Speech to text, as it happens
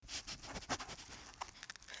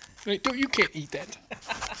Wait, you can't eat that.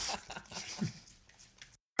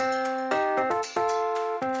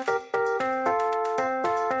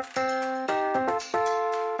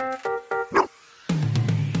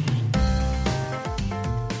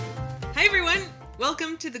 Hi everyone,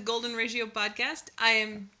 welcome to the Golden Ratio podcast. I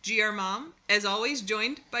am GR Mom, as always,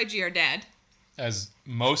 joined by GR Dad. As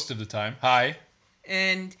most of the time. Hi.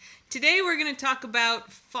 And today we're going to talk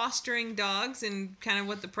about fostering dogs and kind of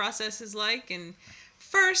what the process is like. And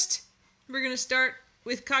first, we're going to start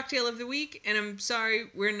with Cocktail of the Week. And I'm sorry,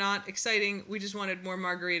 we're not exciting. We just wanted more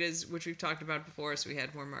margaritas, which we've talked about before, so we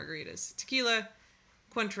had more margaritas. Tequila,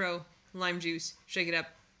 Cointreau, lime juice, shake it up,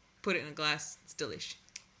 put it in a glass. It's delish.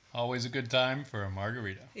 Always a good time for a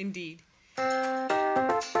margarita. Indeed.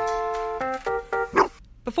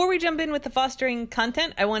 Before we jump in with the fostering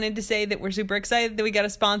content, I wanted to say that we're super excited that we got a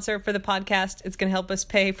sponsor for the podcast. It's going to help us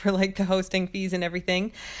pay for the hosting fees and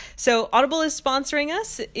everything. So Audible is sponsoring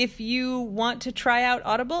us. If you want to try out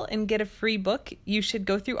Audible and get a free book, you should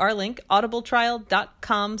go through our link,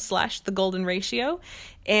 audibletrial.com/thegoldenratio.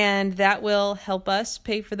 And that will help us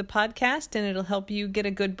pay for the podcast, and it'll help you get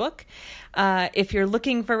a good book. If you're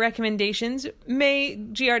looking for recommendations, may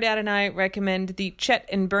GR Dad and I recommend the Chet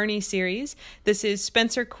and Bernie series. This is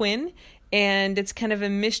Spencer Quinn, and it's kind of a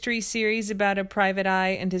mystery series about a private eye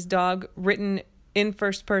and his dog, written in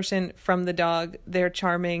first person from the dog. They're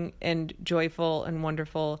charming and joyful and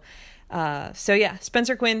wonderful. So yeah,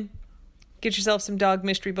 Spencer Quinn, get yourself some dog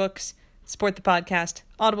mystery books. Support the podcast,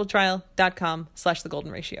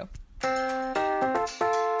 audibletrial.com/thegoldenratio.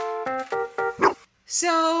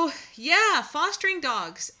 So, yeah, fostering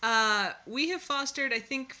dogs. We have fostered, I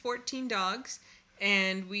think, 14 dogs,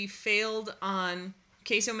 and we failed on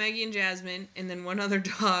Queso, Maggie, and Jasmine, and then one other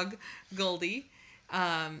dog, Goldie,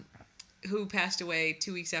 who passed away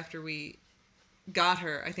 2 weeks after we got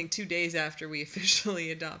her. I think 2 days after we officially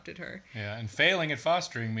adopted her. Yeah, and failing at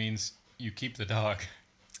fostering means you keep the dog.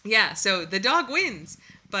 Yeah, so the dog wins,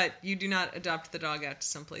 but you do not adopt the dog out to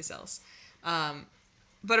someplace else.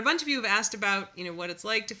 But a bunch of you have asked about, what it's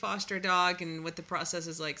like to foster a dog and what the process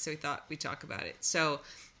is like, so we thought we'd talk about it. So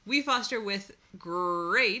we foster with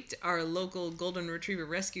Great, our local Golden Retriever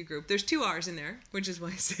Rescue Group. There's 2 R's in there, which is why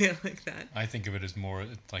I say it like that. I think of it as more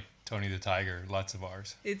like Tony the Tiger, lots of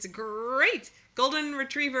R's. It's Great! Golden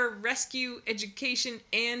Retriever Rescue Education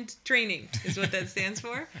and Training is what that stands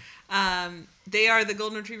for. They are the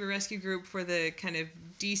Golden Retriever Rescue Group for the kind of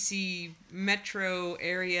DC metro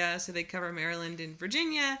area. So they cover Maryland and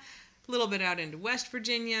Virginia, a little bit out into West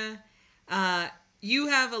Virginia. You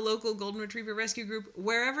have a local Golden Retriever Rescue Group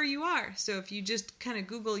wherever you are. So if you just kind of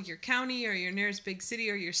Google your county or your nearest big city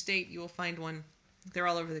or your state, you will find one. They're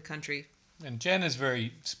all over the country. And Jen is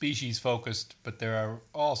very species focused, but there are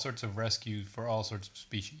all sorts of rescue for all sorts of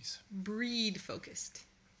species. Breed focused.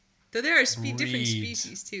 Though there are different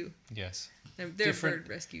species too. Yes. They're bird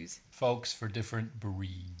rescues. Folks for different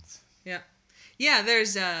breeds. Yeah. Yeah,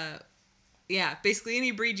 there's basically any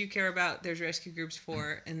breed you care about, there's rescue groups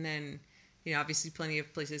for, and then obviously plenty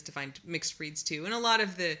of places to find mixed breeds too. And a lot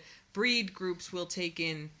of the breed groups will take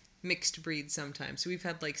in mixed breeds sometimes. So we've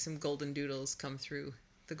had some golden doodles come through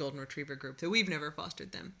the Golden Retriever group, though we've never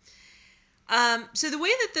fostered them. So the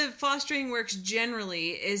way that the fostering works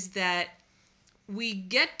generally is that we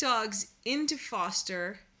get dogs into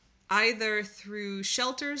foster either through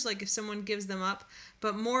shelters, like if someone gives them up,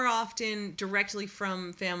 but more often directly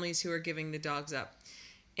from families who are giving the dogs up.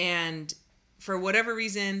 And for whatever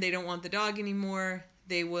reason, they don't want the dog anymore,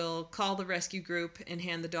 they will call the rescue group and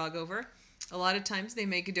hand the dog over. A lot of times they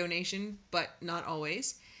make a donation, but not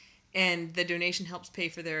always. And the donation helps pay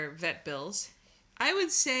for their vet bills. I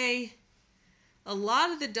would say a lot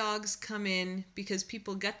of the dogs come in because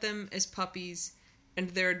people get them as puppies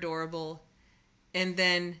and they're adorable. And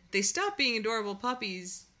then they stop being adorable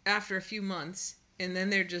puppies after a few months, and then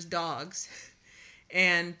they're just dogs.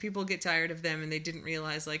 And people get tired of them, and they didn't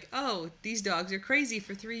realize, these dogs are crazy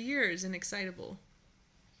for 3 years and excitable.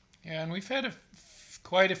 Yeah, and we've had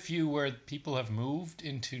quite a few where people have moved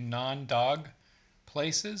into non-dog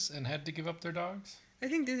places and had to give up their dogs. I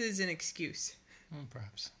think this is an excuse. Well,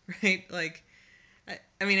 perhaps. Right? I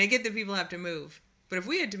get that people have to move, but if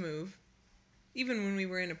we had to move, even when we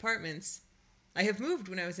were in apartments, I have moved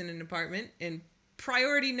when I was in an apartment, and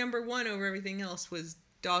priority number 1 over everything else was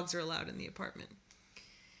dogs are allowed in the apartment.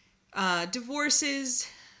 Divorces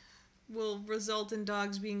will result in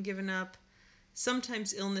dogs being given up.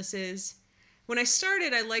 Sometimes illnesses. When I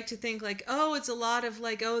started, I liked to think it's a lot of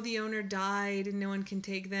the owner died and no one can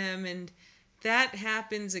take them. And that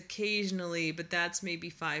happens occasionally, but that's maybe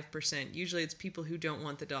 5%. Usually it's people who don't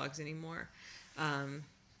want the dogs anymore.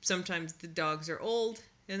 Sometimes the dogs are old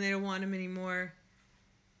and they don't want him anymore.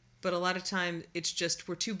 But a lot of time it's just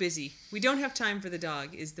we're too busy. We don't have time for the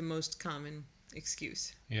dog is the most common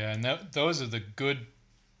excuse. Yeah, and those are the good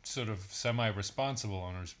sort of semi-responsible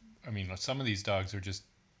owners. I mean, some of these dogs are just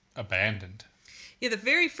abandoned. Yeah, the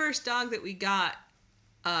very first dog that we got,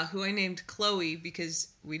 who I named Chloe because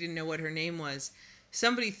we didn't know what her name was,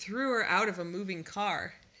 somebody threw her out of a moving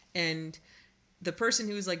car, and the person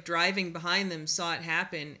who was like driving behind them saw it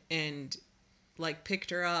happen and like picked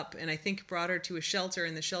her up and I think brought her to a shelter,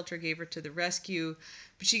 and the shelter gave her to the rescue,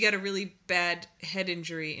 but she got a really bad head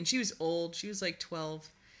injury and she was old. She was like 12.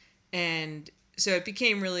 And so it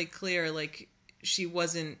became really clear like she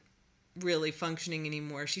wasn't really functioning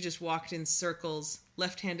anymore. She just walked in circles,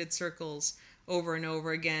 left-handed circles over and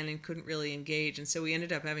over again and couldn't really engage. And so we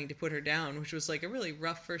ended up having to put her down, which was like a really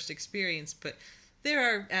rough first experience, but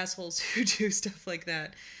there are assholes who do stuff like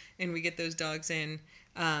that, and we get those dogs in.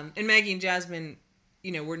 And Maggie and Jasmine,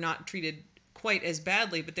 you know, were not treated quite as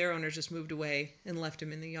badly, but their owners just moved away and left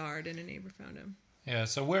him in the yard, and a neighbor found him. Yeah,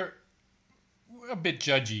 so we're a bit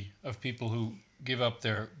judgy of people who give up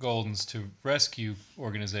their Goldens to rescue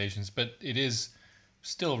organizations, but it is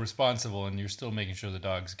still responsible, and you're still making sure the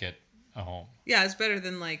dogs get a home. Yeah, it's better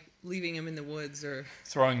than like leaving them in the woods or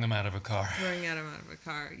throwing them out of a car.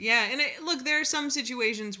 Yeah, and look, there are some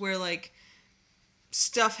situations where like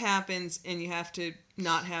stuff happens and you have to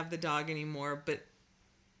not have the dog anymore, but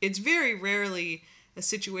it's very rarely a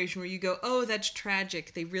situation where you go, oh, that's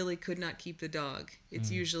tragic, they really could not keep the dog.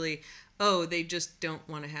 It's usually, oh, they just don't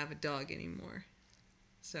want to have a dog anymore.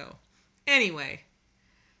 So, anyway,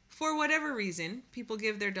 for whatever reason, people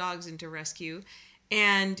give their dogs into rescue,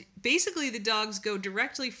 and basically the dogs go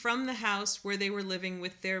directly from the house where they were living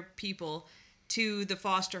with their people to the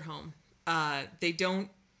foster home. They don't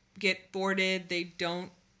get boarded. They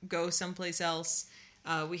don't go someplace else.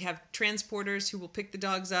 We have transporters who will pick the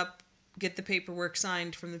dogs up, get the paperwork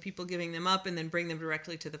signed from the people giving them up, and then bring them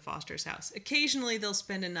directly to the foster's house. Occasionally they'll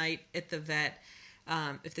spend a night at the vet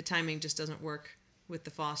if the timing just doesn't work with the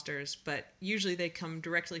fosters, but usually they come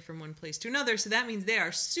directly from one place to another, so that means they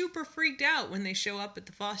are super freaked out when they show up at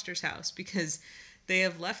the foster's house because they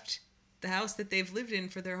have left the house that they've lived in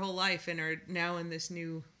for their whole life and are now in this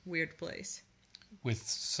new weird place. With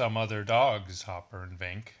some other dogs, Hopper and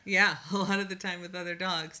Vink. Yeah, a lot of the time with other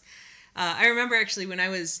dogs. I remember actually when I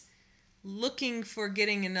was looking for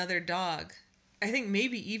getting another dog, I think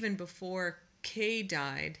maybe even before Kay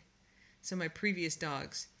died, so my previous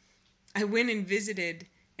dogs, I went and visited,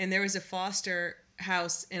 and there was a foster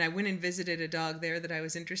house, and I went and visited a dog there that I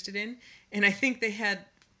was interested in, and I think they had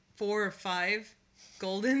 4 or 5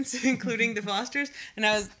 Goldens, including the fosters, and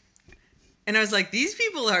I was like, these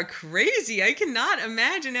people are crazy. I cannot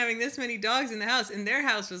imagine having this many dogs in the house, and their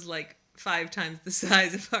house was like 5 times the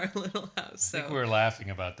size of our little house. So. I think we were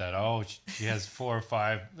laughing about that. Oh, she has 4 or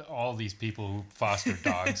 5. All these people who foster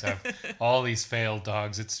dogs have all these failed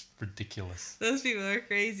dogs. It's ridiculous. Those people are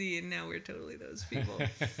crazy, and now we're totally those people.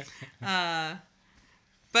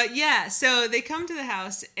 But yeah, so they come to the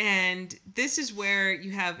house, and this is where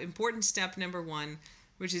you have important step number 1,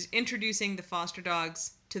 which is introducing the foster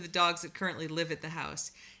dogs to the dogs that currently live at the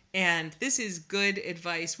house. And this is good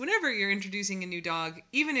advice whenever you're introducing a new dog,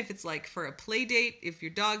 even if it's like for a play date, if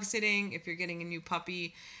you're dog sitting, if you're getting a new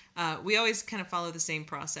puppy, we always kind of follow the same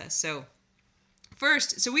process. So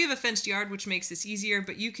first, we have a fenced yard, which makes this easier,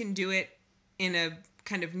 but you can do it in a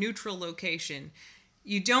kind of neutral location.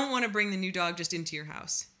 You don't want to bring the new dog just into your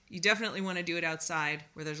house. You definitely want to do it outside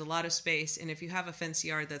where there's a lot of space. And if you have a fenced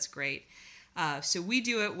yard, that's great. So we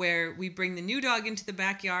do it where we bring the new dog into the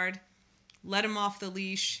backyard, let him off the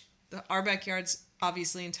leash. Our backyard's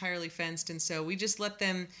obviously entirely fenced, and so we just let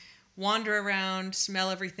them wander around, smell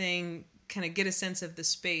everything, kind of get a sense of the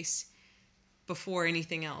space before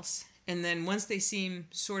anything else. And then once they seem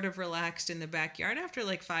sort of relaxed in the backyard, after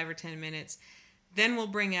like 5 or 10 minutes, then we'll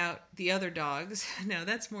bring out the other dogs. Now,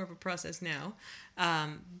 that's more of a process now.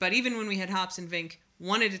 But even when we had Hops and Vink,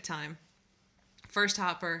 one at a time, first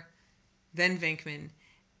Hopper, then Vinkman,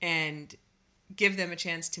 and give them a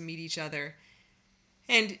chance to meet each other.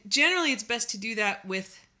 And generally it's best to do that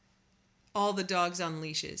with all the dogs on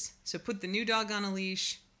leashes. So put the new dog on a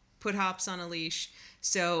leash, put Hops on a leash.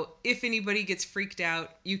 So if anybody gets freaked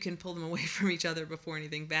out, you can pull them away from each other before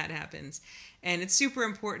anything bad happens. And it's super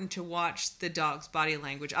important to watch the dog's body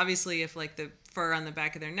language. Obviously, if like the fur on the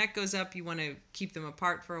back of their neck goes up, you want to keep them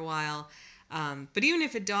apart for a while. But even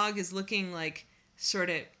if a dog is looking like sort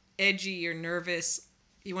of edgy or nervous,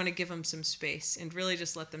 you want to give them some space and really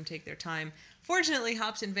just let them take their time. Fortunately,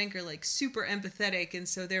 Hops and Vink are like super empathetic, and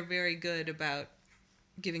so they're very good about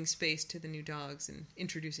giving space to the new dogs and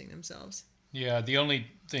introducing themselves. Yeah, the only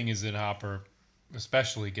thing is that Hopper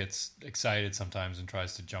especially gets excited sometimes and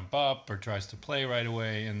tries to jump up or tries to play right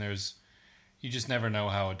away, and you just never know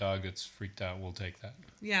how a dog that's freaked out will take that.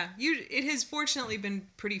 Yeah, it has fortunately been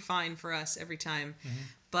pretty fine for us every time,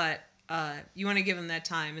 but you want to give them that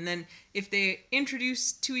time. And then if they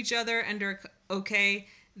introduce to each other and are okay,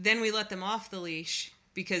 then we let them off the leash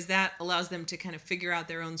because that allows them to kind of figure out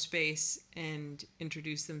their own space and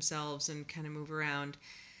introduce themselves and kind of move around.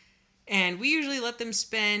 And we usually let them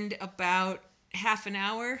spend about half an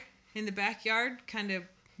hour in the backyard, kind of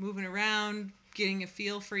moving around, getting a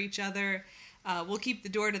feel for each other. We'll keep the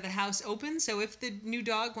door to the house open, so if the new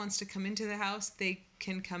dog wants to come into the house, they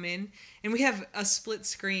can come in. And we have a split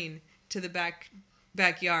screen to the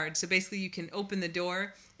backyard, so basically you can open the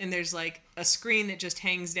door, and there's like a screen that just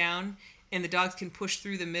hangs down, and the dogs can push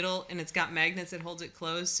through the middle, and it's got magnets that holds it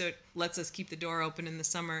closed, so it lets us keep the door open in the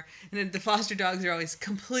summer. And then the foster dogs are always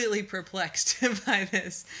completely perplexed by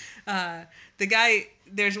this.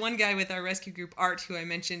 There's one guy with our rescue group, Art, who I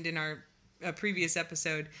mentioned in our previous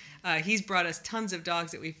episode. He's brought us tons of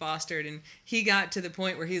dogs that we fostered, and he got to the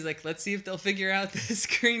point where he's like, let's see if they'll figure out the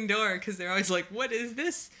screen door, because they're always like, what is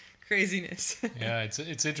this craziness? Yeah, it's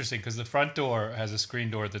interesting because the front door has a screen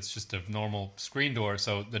door that's just a normal screen door,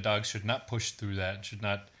 so the dogs should not push through that, should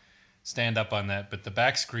not stand up on that. But the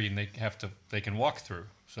back screen they can walk through,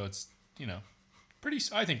 so it's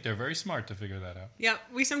I think they're very smart to figure that out. Yeah,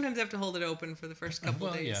 we sometimes have to hold it open for the first couple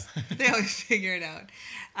days. Yeah. They always figure it out.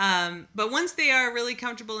 But once they are really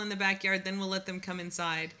comfortable in the backyard, then we'll let them come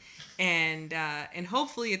inside. And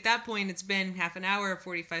hopefully at that point it's been half an hour or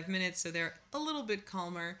 45 minutes, so they're a little bit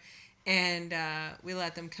calmer. And we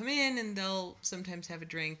let them come in, and they'll sometimes have a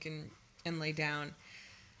drink and lay down.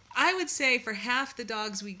 I would say for half the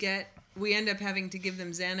dogs we get, we end up having to give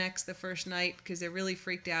them Xanax the first night because they're really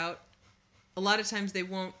freaked out. A lot of times they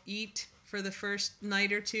won't eat for the first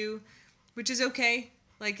night or two, which is okay.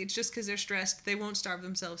 Like, it's just because they're stressed. They won't starve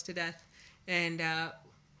themselves to death. And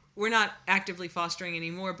we're not actively fostering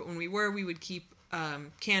anymore, but when we were, we would keep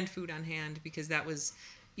canned food on hand because that was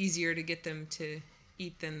easier to get them to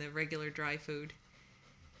eat than the regular dry food.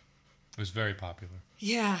 It was very popular.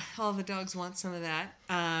 Yeah, all the dogs want some of that.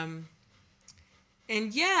 And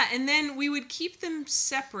then we would keep them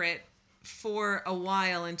separate for a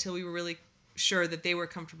while until we were really sure that they were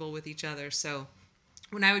comfortable with each other. So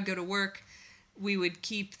when I would go to work, we would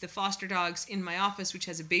keep the foster dogs in my office, which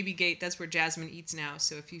has a baby gate. That's where Jasmine eats now.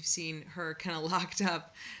 So if you've seen her kind of locked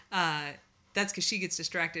up, that's because she gets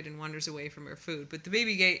distracted and wanders away from her food. But the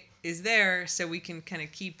baby gate is there, so we can kind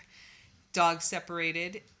of keep dogs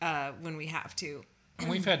separated when we have to. And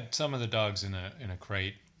we've had some of the dogs in a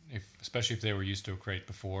crate, especially if they were used to a crate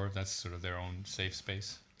before. That's sort of their own safe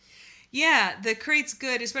space. Yeah, the crate's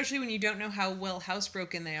good, especially when you don't know how well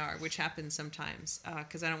housebroken they are, which happens sometimes,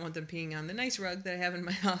 because I don't want them peeing on the nice rug that I have in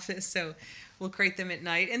my office, so we'll crate them at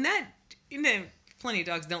night. And that, plenty of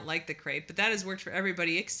dogs don't like the crate, but that has worked for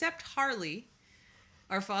everybody except Harley,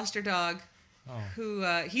 our foster dog, who,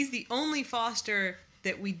 he's the only foster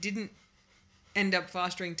that we didn't end up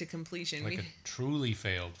fostering to completion. Like a truly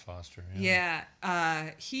failed foster. Yeah.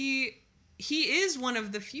 He is one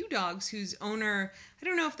of the few dogs whose owner, I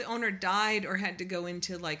don't know if the owner died or had to go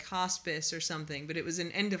into like hospice or something, but it was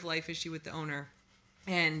an end of life issue with the owner.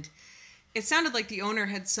 And it sounded like the owner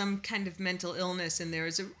had some kind of mental illness, and there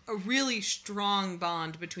was a really strong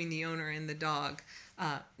bond between the owner and the dog.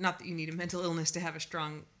 Not that you need a mental illness to have a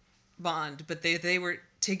strong bond, but they were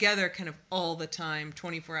together kind of all the time,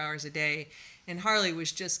 24 hours a day. And Harley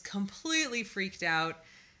was just completely freaked out.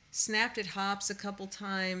 Snapped at Hops a couple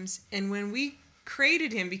times, and when we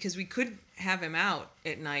crated him, because we couldn't have him out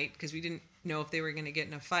at night because we didn't know if they were going to get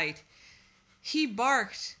in a fight, he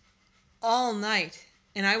barked all night,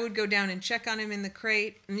 and I would go down and check on him in the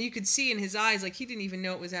crate, and you could see in his eyes like he didn't even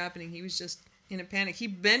know what was happening. He was just in a panic. He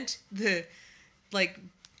bent the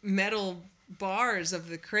metal bars of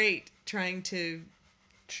the crate trying to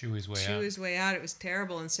chew his way out. It was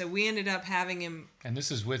terrible, and so we ended up having him. And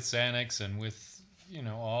this is with Xanax and with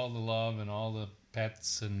all the love and all the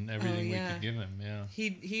pets and everything we could give him. Yeah.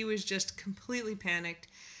 He was just completely panicked.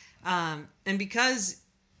 And because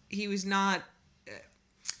he was not,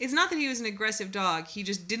 it's not that he was an aggressive dog. He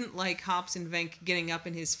just didn't like Hops and Venk getting up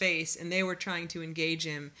in his face, and they were trying to engage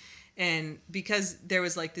him. And because there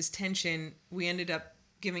was like this tension, we ended up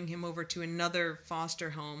giving him over to another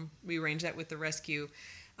foster home. We arranged that with the rescue.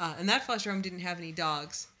 And that foster home didn't have any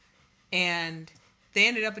dogs. And they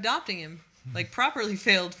ended up adopting him. Like, properly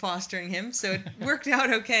failed fostering him, so it worked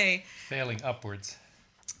out okay. Failing upwards.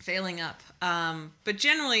 Failing up. But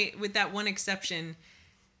generally, with that one exception,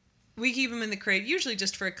 we keep them in the crate, usually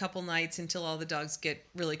just for a couple nights until all the dogs get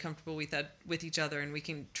really comfortable with each other and we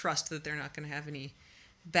can trust that they're not going to have any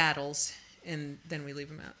battles, and then we leave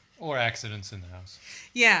them out. Or accidents in the house.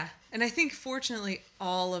 Yeah, and I think fortunately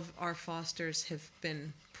all of our fosters have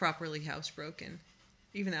been properly housebroken,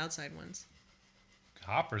 even the outside ones.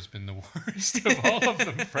 Hopper's been the worst of all of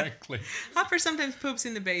them, frankly. Hopper sometimes poops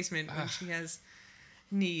in the basement when she has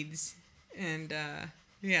needs, and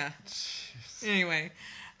yeah. Jeez. Anyway,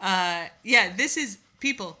 this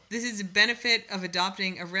is a benefit of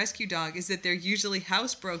adopting a rescue dog, is that they're usually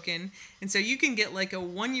housebroken, and so you can get like a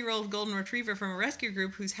 1-year-old golden retriever from a rescue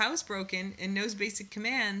group who's housebroken and knows basic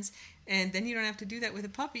commands, and then you don't have to do that with a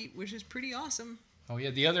puppy, which is pretty awesome. Oh yeah,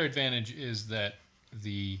 the other advantage is that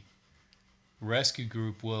the rescue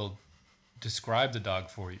group will describe the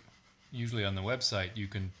dog for you. Usually on the website you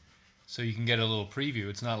can get a little preview.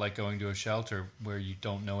 It's not like going to a shelter where you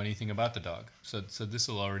don't know anything about the dog. So this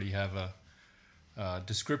will already have a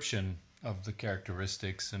description of the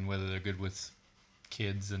characteristics and whether they're good with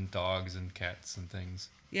kids and dogs and cats and things.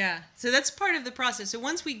 Yeah, so that's part of the process. So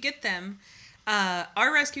once we get them,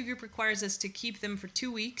 our rescue group requires us to keep them for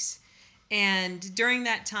 2 weeks, and during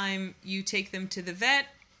that time you take them to the vet.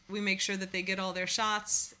 We make sure that they get all their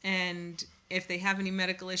shots, and if they have any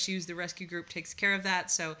medical issues, the rescue group takes care of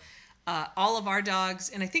that. So all of our dogs,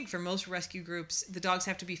 and I think for most rescue groups, the dogs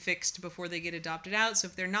have to be fixed before they get adopted out. So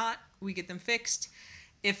if they're not, we get them fixed.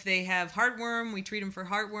 If they have heartworm, we treat them for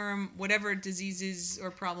heartworm. Whatever diseases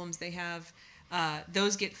or problems they have,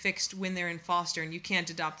 those get fixed when they're in foster, and you can't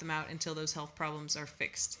adopt them out until those health problems are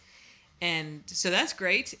fixed. And so that's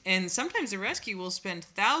great. And sometimes the rescue will spend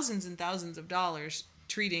thousands and thousands of dollars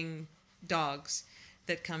treating dogs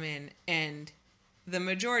that come in, and the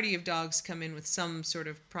majority of dogs come in with some sort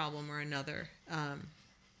of problem or another.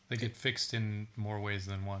 They get fixed in more ways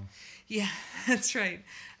than one. Yeah, that's right.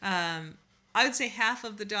 I would say half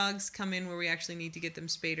of the dogs come in where we actually need to get them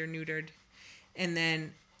spayed or neutered, and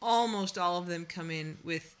then almost all of them come in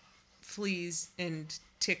with fleas and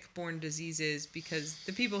tick-borne diseases, because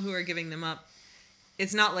the people who are giving them up,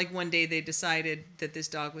 it's not like one day they decided that this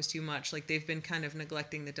dog was too much. Like, they've been kind of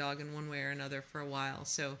neglecting the dog in one way or another for a while.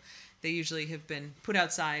 So they usually have been put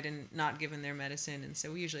outside and not given their medicine. And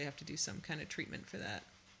so we usually have to do some kind of treatment for that.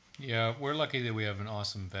 Yeah, we're lucky that we have an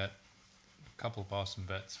awesome vet. A couple of awesome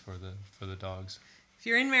vets for the dogs. If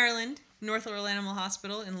you're in Maryland, North Laurel Animal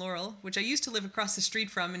Hospital in Laurel, which I used to live across the street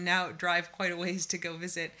from and now drive quite a ways to go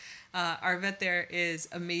visit, our vet there is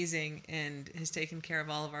amazing and has taken care of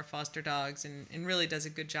all of our foster dogs and really does a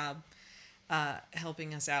good job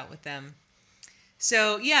helping us out with them.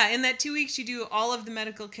 So, yeah, in that 2 weeks, you do all of the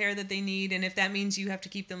medical care that they need, and if that means you have to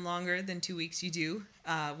keep them longer than 2 weeks, you do,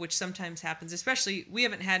 which sometimes happens. Especially, we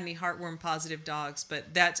haven't had any heartworm-positive dogs,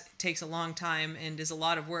 but that takes a long time and is a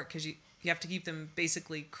lot of work because you have to keep them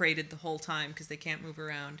basically crated the whole time because they can't move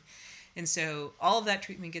around. And so all of that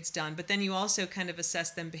treatment gets done, but then you also kind of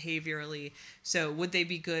assess them behaviorally. So would they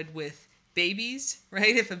be good with babies,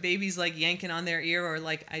 right? If a baby's like yanking on their ear, or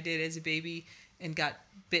like I did as a baby and got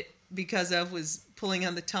bit because was pulling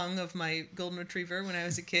on the tongue of my golden retriever when I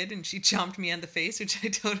was a kid, and she chomped me on the face, which I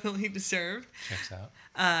totally deserved. Checks out.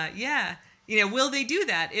 Yeah. Will they do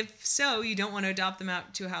that? If so, you don't want to adopt them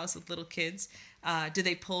out to a house with little kids. Do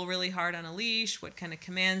they pull really hard on a leash? What kind of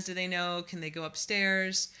commands do they know? Can they go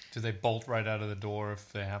upstairs? Do they bolt right out of the door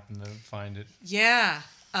if they happen to find it? Yeah,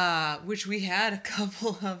 which we had a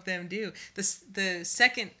couple of them do.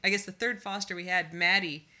 The third foster we had,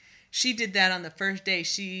 Maddie, she did that on the first day.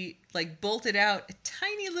 She bolted out a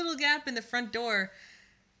tiny little gap in the front door.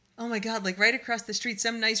 Oh my God, right across the street.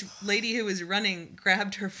 Some nice lady who was running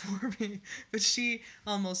grabbed her for me, but she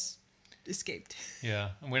almost escaped.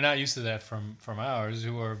 Yeah, and we're not used to that from ours,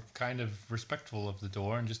 who are kind of respectful of the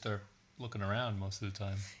door and just are looking around most of the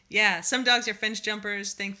time. Yeah, some dogs are fence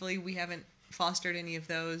jumpers. Thankfully, we haven't fostered any of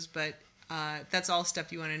those, but that's all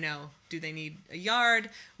stuff you want to know. Do they need a yard?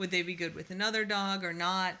 Would they be good with another dog or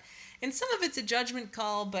not? And some of it's a judgment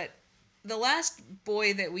call, but the last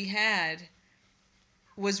boy that we had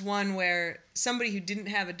was one where somebody who didn't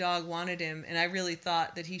have a dog wanted him, and I really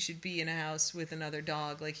thought that he should be in a house with another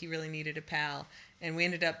dog, like he really needed a pal. And we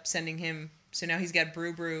ended up sending him, so now he's got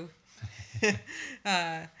Brew Brew,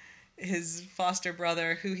 his foster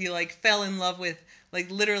brother, who he fell in love with,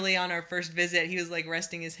 literally on our first visit. He was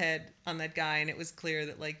resting his head on that guy, and it was clear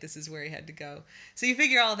that this is where he had to go. So you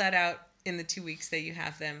figure all that out in the 2 weeks that you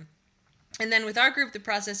have them. And then with our group, the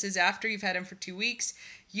process is after you've had them for 2 weeks,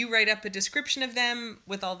 you write up a description of them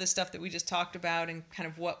with all this stuff that we just talked about and kind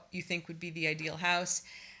of what you think would be the ideal house.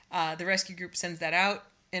 The rescue group sends that out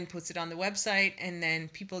and puts it on the website, and then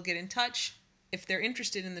people get in touch if they're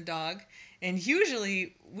interested in the dog. And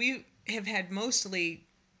usually we have had mostly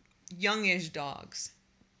youngish dogs,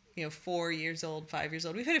 4 years old, 5 years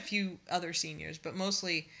old. We've had a few other seniors, but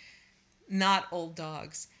mostly not old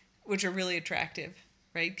dogs, which are really attractive,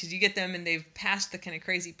 right? Because you get them and they've passed the kind of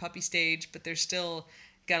crazy puppy stage, but they're still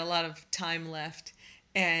got a lot of time left.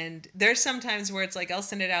 And there's sometimes where it's like I'll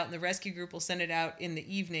send it out and the rescue group will send it out in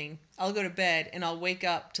the evening. I'll go to bed and I'll wake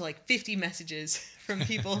up to like 50 messages from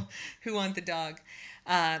people who want the dog.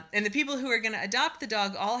 And the people who are going to adopt the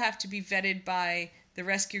dog all have to be vetted by the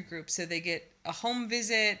rescue group. So they get a home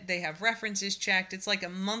visit, they have references checked. It's like a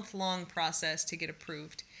month-long process to get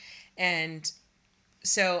approved. And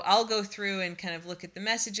so I'll go through and kind of look at the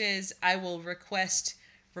messages. I will request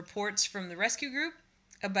reports from the rescue group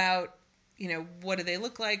about what do they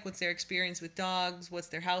look like? What's their experience with dogs? What's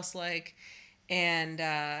their house like? And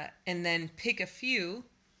then pick a few.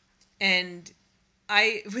 And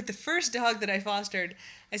with the first dog that I fostered,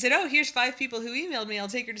 I said, oh, here's 5 people who emailed me. I'll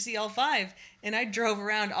take her to see all 5. And I drove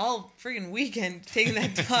around all friggin' weekend taking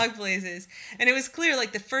that dog places. And it was clear,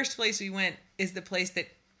 like, the first place we went is the place that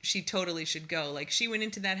she totally should go. Like, she went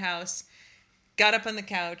into that house, got up on the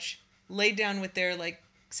couch, laid down with their, like,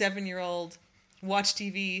 7-year-old, watch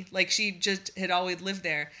TV, like she just had always lived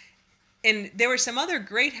there. And there were some other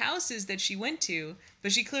great houses that she went to,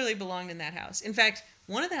 but she clearly belonged in that house. In fact,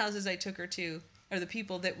 one of the houses I took her to are the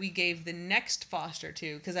people that we gave the next foster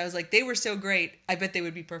to, because I was like, they were so great, I bet they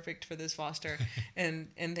would be perfect for this foster. and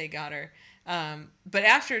they got her. But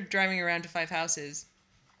after driving around to 5 houses,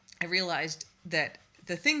 I realized that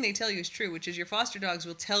the thing they tell you is true, which is your foster dogs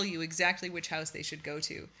will tell you exactly which house they should go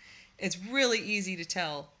to. It's really easy to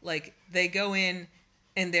tell. Like, they go in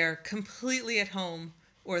and they're completely at home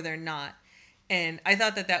or they're not. And I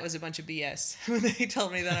thought that was a bunch of BS when they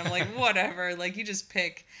told me that. I'm like, whatever, like, you just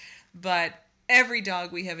pick. But every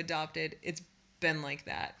dog we have adopted, it's been like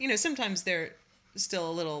that. Sometimes they're still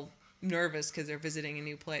a little nervous because they're visiting a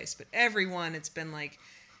new place. But everyone, it's been like,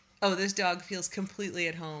 oh, this dog feels completely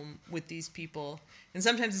at home with these people. And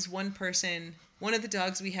sometimes it's one person. One of the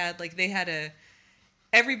dogs we had, like,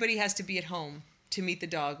 everybody has to be at home to meet the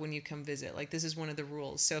dog when you come visit. Like, this is one of the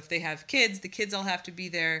rules. So if they have kids, the kids all have to be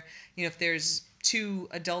there. If there's 2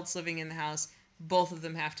 adults living in the house, both of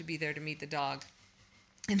them have to be there to meet the dog.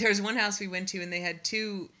 And there was one house we went to and they had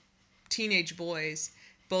 2 teenage boys,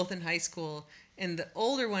 both in high school. And the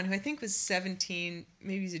older one, who I think was 17,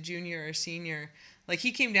 maybe he's a junior or a senior, like,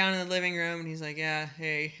 he came down in the living room and he's like, yeah,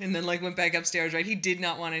 hey. And then, like, went back upstairs, right? He did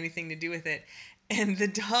not want anything to do with it. And the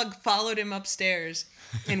dog followed him upstairs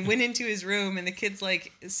and went into his room, and the kid's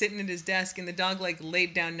like sitting at his desk, and the dog like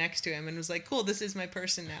laid down next to him and was like, cool, this is my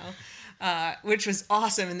person now, which was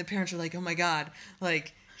awesome. And the parents were like, oh my God,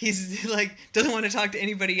 like, he's like, doesn't want to talk to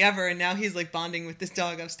anybody ever. And now he's like bonding with this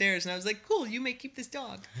dog upstairs. And I was like, cool, you may keep this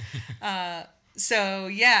dog. So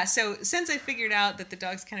since I figured out that the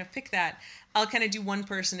dogs kind of pick that, I'll kind of do one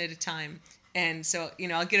person at a time. And so,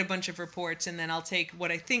 I'll get a bunch of reports and then I'll take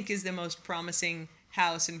what I think is the most promising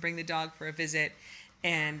house and bring the dog for a visit.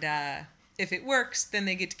 And if it works, then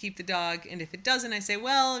they get to keep the dog. And if it doesn't, I say,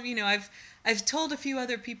 well, I've told a few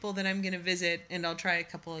other people that I'm going to visit and I'll try a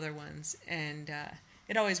couple other ones. And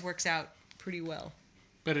it always works out pretty well.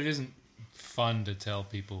 But it isn't fun to tell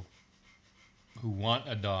people who want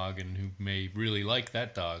a dog and who may really like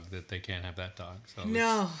that dog that they can't have that dog. So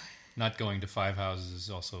no. Not going to 5 houses is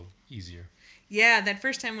also easier. Yeah, that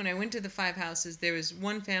first time when I went to the 5 houses, there was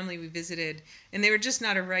one family we visited, and they were just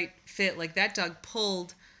not a right fit. Like, that dog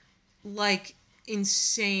pulled like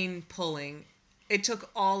insane pulling. It took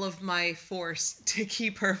all of my force to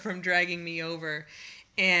keep her from dragging me over.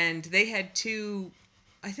 And they had 2,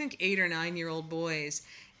 I think 8 or 9-year-old boys.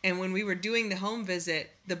 And when we were doing the home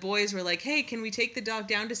visit, the boys were like, hey, can we take the dog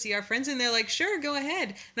down to see our friends? And they're like, sure, go ahead.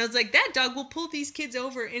 And I was like, that dog will pull these kids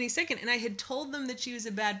over any second. And I had told them that she was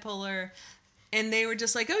a bad puller. And they were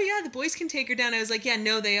just like, oh, yeah, the boys can take her down. I was like, yeah,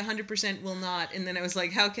 no, they 100% will not. And then I was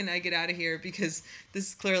like, how can I get out of here? Because this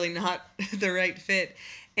is clearly not the right fit.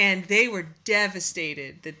 And they were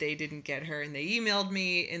devastated that they didn't get her. And they emailed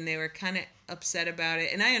me, and they were kind of upset about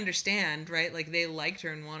it. And I understand, right? Like, they liked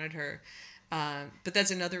her and wanted her. But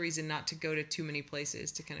that's another reason not to go to too many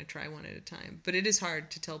places, to kind of try one at a time. But it is hard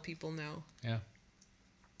to tell people no. Yeah.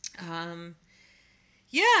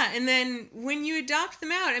 Yeah, and then when you adopt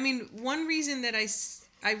them out, I mean, one reason that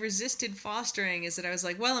I resisted fostering is that I was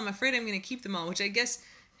like, well, I'm afraid I'm going to keep them all, which I guess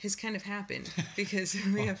has kind of happened because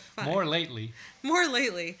we have 5. More lately.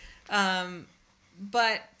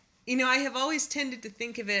 But, I have always tended to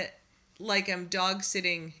think of it like I'm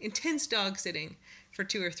intense dog sitting for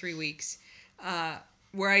 2 or 3 weeks,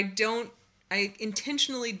 where I don't I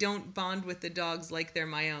intentionally don't bond with the dogs like they're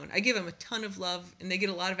my own. I give them a ton of love, and they get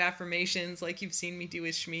a lot of affirmations, like you've seen me do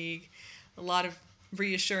with Schmeeg, a lot of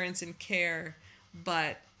reassurance and care,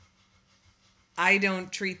 but I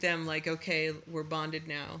don't treat them like, okay, we're bonded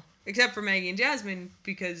now. Except for Maggie and Jasmine,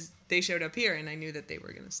 because they showed up here, and I knew that they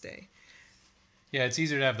were going to stay. Yeah, it's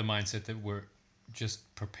easier to have the mindset that we're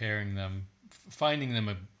just preparing them, finding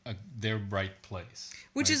them their right place.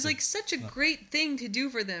 Which right? is like such a great thing to do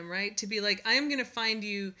for them, right? To be like, I am going to find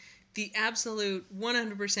you the absolute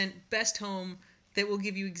 100% best home that will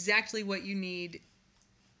give you exactly what you need,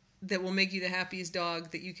 that will make you the happiest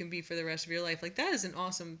dog that you can be for the rest of your life. Like, that is an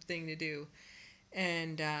awesome thing to do.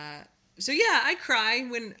 And so, yeah, I cry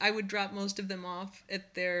when I would drop most of them off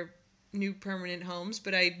at their new permanent homes,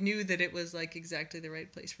 but I knew that it was like exactly the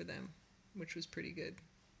right place for them, which was pretty good.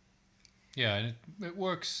 Yeah, and it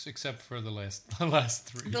works except for the last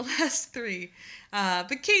three. The last three.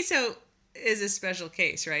 But Queso is a special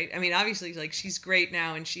case, right? I mean, obviously, like, she's great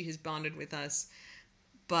now and she has bonded with us,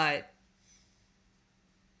 but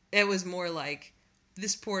it was more like,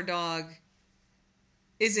 this poor dog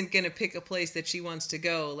isn't going to pick a place that she wants to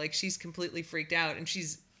go. Like, she's completely freaked out, and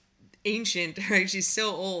she's ancient, right? She's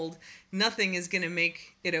so old. Nothing is going to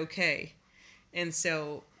make it okay. And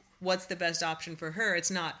so what's the best option for her?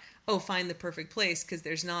 It's not, oh, find the perfect place, because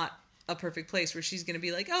there's not a perfect place where she's going to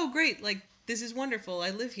be like, oh, great, like, this is wonderful,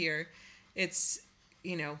 I live here. It's,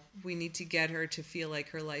 you know, we need to get her to feel like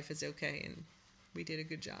her life is okay, and we did a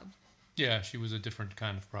good job. Yeah, she was a different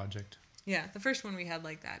kind of project. Yeah, the first one we had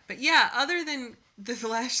like that. But yeah, other than the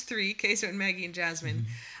last three, Queso and Maggie and Jasmine,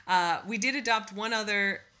 we did adopt one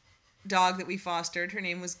other dog that we fostered. Her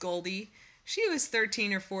name was Goldie. She was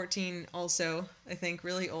 13 or 14 also, I think,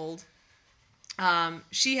 really old.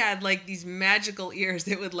 She had like these magical ears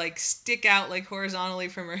that would like stick out like horizontally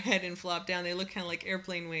from her head and flop down. They look kind of like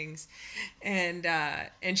airplane wings. And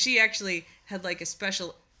she actually had like a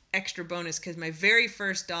special extra bonus, because my very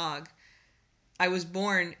first dog, I was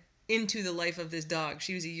born into the life of this dog.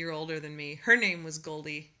 She was a year older than me. Her name was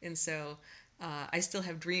Goldie, and so I still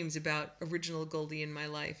have dreams about original Goldie in my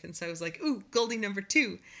life. And so I was like, ooh, Goldie number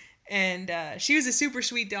 2. And she was a super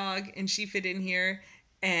sweet dog, and she fit in here,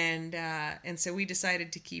 and so we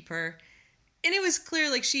decided to keep her. And it was clear,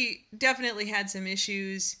 like, she definitely had some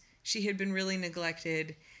issues. She had been really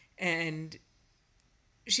neglected, and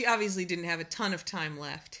she obviously didn't have a ton of time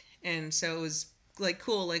left. And so it was like,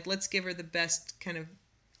 cool, like, let's give her the best kind of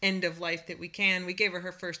end of life that we can. We gave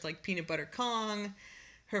her first like peanut butter Kong,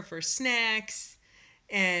 her first snacks,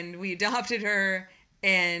 and we adopted her,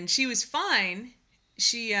 and she was fine.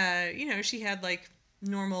 She she had like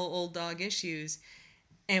normal old dog issues,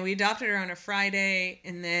 and we adopted her on a Friday,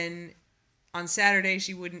 and then on Saturday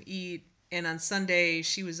she wouldn't eat, and on Sunday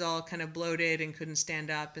she was all kind of bloated and couldn't stand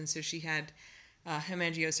up, and so she had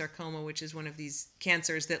hemangiosarcoma, which is one of these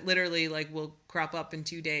cancers that literally like will crop up in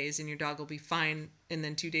 2 days and your dog will be fine, and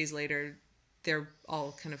then 2 days later they're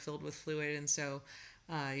all kind of filled with fluid. And so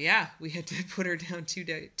we had to put her down 2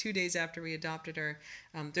 days after we adopted her.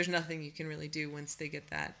 There's nothing you can really do once they get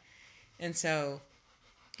that. And so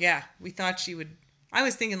we thought I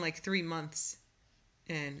was thinking like 3 months,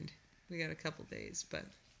 and we got a couple days. But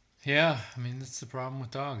yeah, I mean, that's the problem with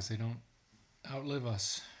dogs. They don't outlive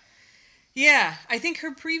us. Yeah, I think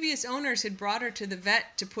her previous owners had brought her to the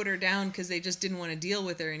vet to put her down because they just didn't want to deal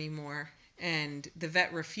with her anymore. And the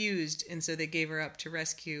vet refused, and so they gave her up to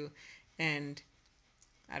rescue. And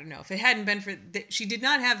I don't know, if it hadn't been for... she did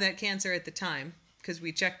not have that cancer at the time, because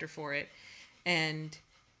we checked her for it. And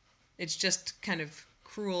it's just kind of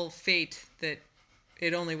cruel fate that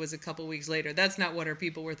it only was a couple weeks later. That's not what her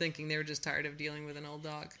people were thinking. They were just tired of dealing with an old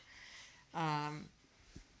dog.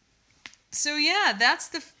 So yeah, that's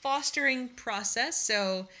the fostering process.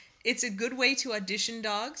 So it's a good way to audition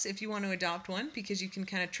dogs if you want to adopt one, because you can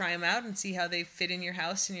kind of try them out and see how they fit in your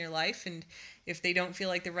house and your life. And if they don't feel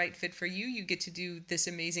like the right fit for you, you get to do this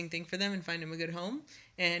amazing thing for them and find them a good home.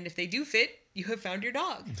 And if they do fit, you have found your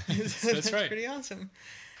dog. That's right. Pretty awesome.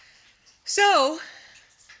 So,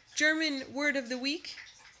 German word of the week.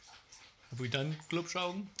 Have we done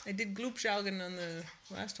Glubschaugen? I did Glubschaugen on the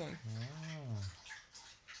last one. Oh.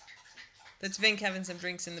 That's Vink having some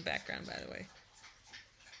drinks in the background, by the way.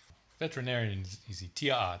 Veterinarian is easy.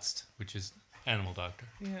 Tierarzt, which is animal doctor.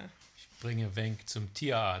 Yeah. Ich bringe Vink zum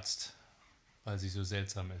Tierarzt, weil sie so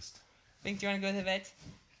seltsam ist. Vink, do you want to go to the vet?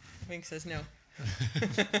 Vink says no.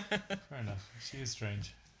 Fair enough. She is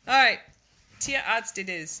strange. All right. Tierarzt it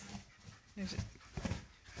is. This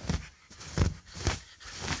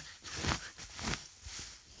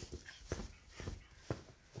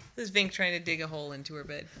is Vink trying to dig a hole into her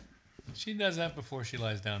bed. She does that before she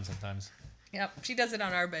lies down sometimes. Yep, she does it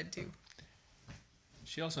on our bed too.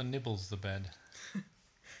 She also nibbles the bed.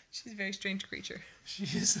 She's a very strange creature. She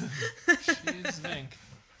is Zinc.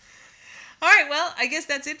 All right, well, I guess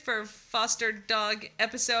that's it for Foster Dog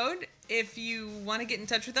episode. If you want to get in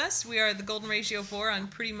touch with us, we are the Golden Ratio 4 on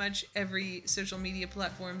pretty much every social media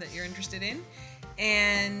platform that you're interested in.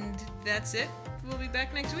 And that's it. We'll be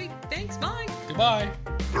back next week. Thanks. Bye. Goodbye.